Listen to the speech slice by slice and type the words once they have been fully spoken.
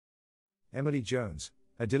Emily Jones,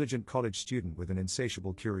 a diligent college student with an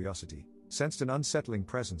insatiable curiosity, sensed an unsettling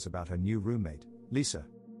presence about her new roommate, Lisa.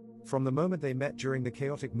 From the moment they met during the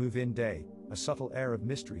chaotic move-in day, a subtle air of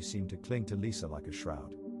mystery seemed to cling to Lisa like a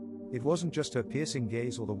shroud. It wasn't just her piercing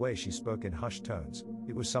gaze or the way she spoke in hushed tones,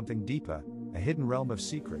 it was something deeper, a hidden realm of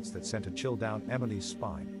secrets that sent a chill down Emily's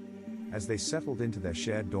spine. As they settled into their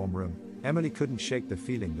shared dorm room, Emily couldn't shake the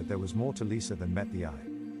feeling that there was more to Lisa than met the eye.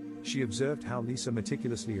 She observed how Lisa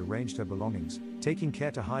meticulously arranged her belongings, taking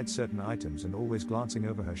care to hide certain items and always glancing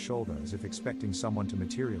over her shoulder as if expecting someone to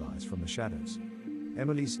materialize from the shadows.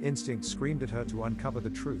 Emily's instinct screamed at her to uncover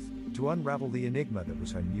the truth, to unravel the enigma that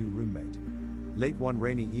was her new roommate. Late one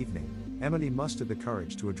rainy evening, Emily mustered the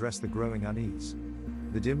courage to address the growing unease.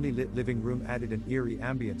 The dimly lit living room added an eerie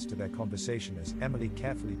ambience to their conversation as Emily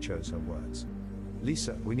carefully chose her words.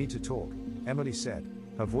 "Lisa, we need to talk," Emily said,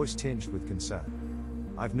 her voice tinged with concern.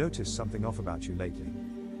 "I've noticed something off about you lately.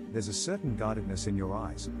 There's a certain guardedness in your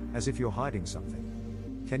eyes, as if you're hiding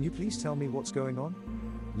something. Can you please tell me what's going on?"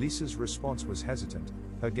 Lisa's response was hesitant,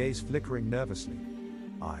 her gaze flickering nervously.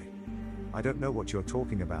 I don't know what you're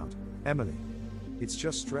talking about, Emily. It's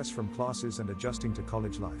just stress from classes and adjusting to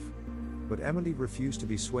college life." But Emily refused to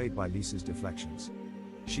be swayed by Lisa's deflections.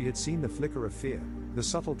 She had seen the flicker of fear, the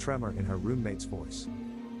subtle tremor in her roommate's voice.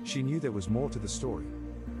 She knew there was more to the story.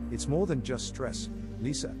 "It's more than just stress,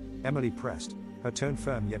 Lisa," Emily pressed, her tone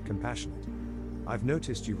firm yet compassionate. "I've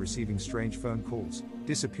noticed you receiving strange phone calls,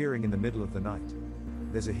 disappearing in the middle of the night.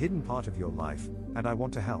 There's a hidden part of your life, and I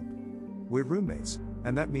want to help. We're roommates,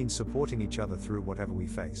 and that means supporting each other through whatever we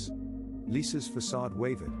face." Lisa's facade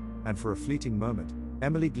wavered, and for a fleeting moment,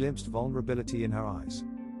 Emily glimpsed vulnerability in her eyes.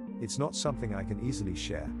 "It's not something I can easily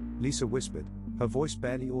share," Lisa whispered, her voice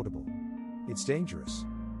barely audible. "It's dangerous.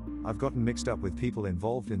 I've gotten mixed up with people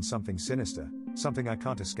involved in something sinister, something I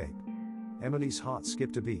can't escape." Emily's heart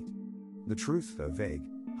skipped a beat. The truth, though vague,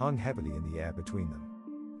 hung heavily in the air between them.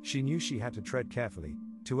 She knew she had to tread carefully,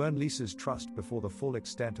 to earn Lisa's trust before the full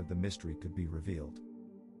extent of the mystery could be revealed.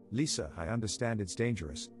 "Lisa, I understand it's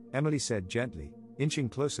dangerous," Emily said gently, inching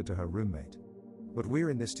closer to her roommate. "But we're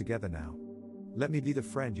in this together now. Let me be the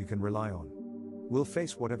friend you can rely on. We'll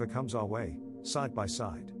face whatever comes our way, side by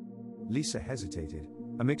side." Lisa hesitated,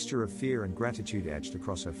 a mixture of fear and gratitude etched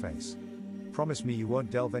across her face. "Promise me you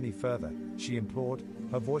won't delve any further," she implored,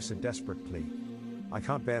 her voice a desperate plea. "I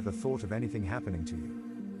can't bear the thought of anything happening to you."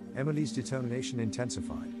 Emily's determination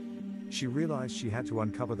intensified. She realized she had to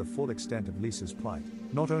uncover the full extent of Lisa's plight,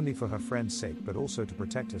 not only for her friend's sake but also to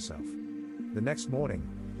protect herself. The next morning,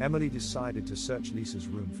 Emily decided to search Lisa's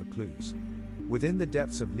room for clues. Within the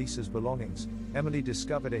depths of Lisa's belongings, Emily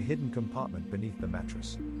discovered a hidden compartment beneath the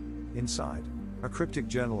mattress. Inside, a cryptic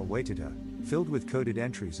journal awaited her, filled with coded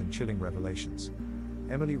entries and chilling revelations.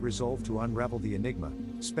 Emily resolved to unravel the enigma,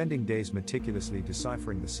 spending days meticulously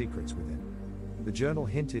deciphering the secrets within. The journal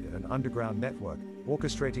hinted at an underground network,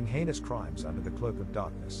 orchestrating heinous crimes under the cloak of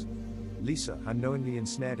darkness. Lisa, unknowingly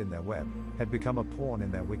ensnared in their web, had become a pawn in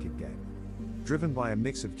their wicked game. Driven by a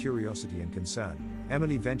mix of curiosity and concern,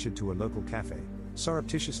 Emily ventured to a local cafe,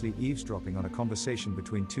 surreptitiously eavesdropping on a conversation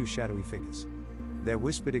between two shadowy figures. Their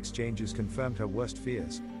whispered exchanges confirmed her worst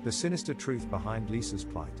fears, the sinister truth behind Lisa's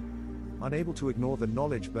plight. Unable to ignore the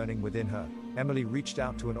knowledge burning within her, Emily reached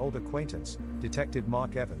out to an old acquaintance, Detective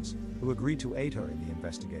Mark Evans, who agreed to aid her in the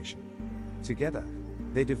investigation. Together,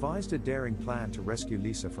 they devised a daring plan to rescue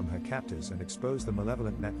Lisa from her captors and expose the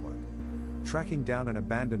malevolent network. Tracking down an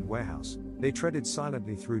abandoned warehouse, they treaded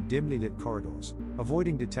silently through dimly lit corridors,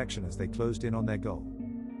 avoiding detection as they closed in on their goal.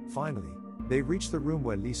 Finally, they reached the room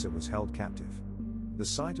where Lisa was held captive. The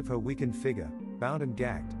sight of her weakened figure, bound and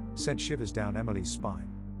gagged, sent shivers down Emily's spine.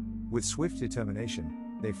 With swift determination,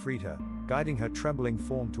 they freed her, guiding her trembling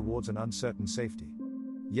form towards an uncertain safety.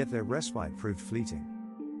 Yet their respite proved fleeting.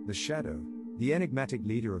 The Shadow, the enigmatic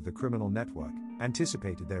leader of the criminal network,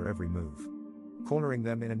 anticipated their every move. Cornering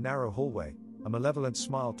them in a narrow hallway, a malevolent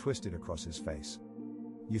smile twisted across his face.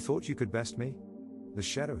 "You thought you could best me?" the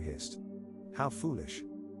Shadow hissed. "How foolish.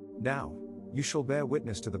 Now, you shall bear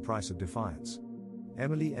witness to the price of defiance."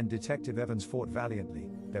 Emily and Detective Evans fought valiantly,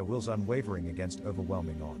 their wills unwavering against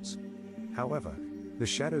overwhelming odds. However, the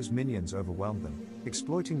Shadow's minions overwhelmed them,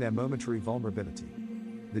 exploiting their momentary vulnerability.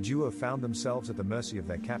 The duo found themselves at the mercy of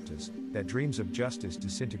their captors, their dreams of justice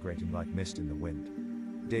disintegrating like mist in the wind.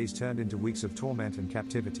 Days turned into weeks of torment and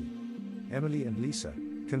captivity. Emily and Lisa,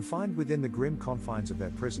 confined within the grim confines of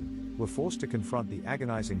their prison, were forced to confront the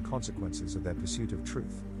agonizing consequences of their pursuit of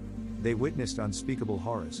truth. They witnessed unspeakable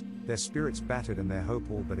horrors, their spirits battered and their hope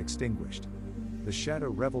all but extinguished. The Shadow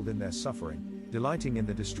reveled in their suffering, delighting in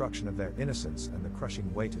the destruction of their innocence and the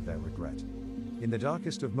crushing weight of their regret. In the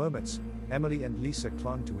darkest of moments, Emily and Lisa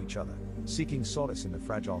clung to each other, seeking solace in the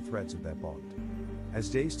fragile threads of their bond. As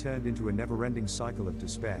days turned into a never-ending cycle of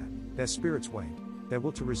despair, their spirits waned, their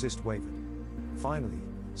will to resist wavered. Finally,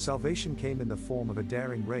 salvation came in the form of a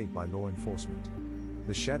daring raid by law enforcement.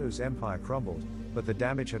 The Shadow's empire crumbled, but the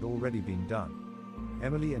damage had already been done.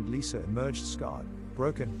 Emily and Lisa emerged scarred,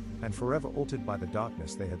 broken, and forever altered by the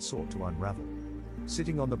darkness they had sought to unravel.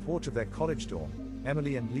 Sitting on the porch of their college dorm,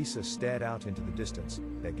 Emily and Lisa stared out into the distance,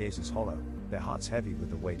 their gazes hollow, their hearts heavy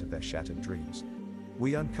with the weight of their shattered dreams.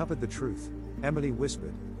 "We uncovered the truth," Emily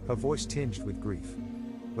whispered, her voice tinged with grief.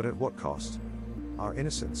 "But at what cost? Our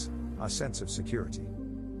innocence, our sense of security.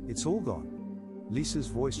 It's all gone." Lisa's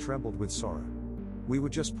voice trembled with sorrow. "We were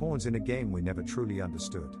just pawns in a game we never truly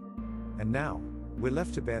understood. And now, we're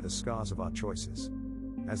left to bear the scars of our choices."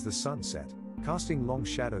 As the sun set, casting long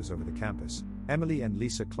shadows over the campus, Emily and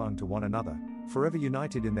Lisa clung to one another, forever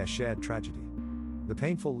united in their shared tragedy. The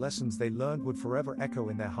painful lessons they learned would forever echo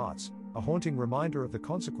in their hearts, a haunting reminder of the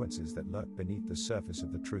consequences that lurk beneath the surface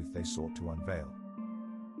of the truth they sought to unveil.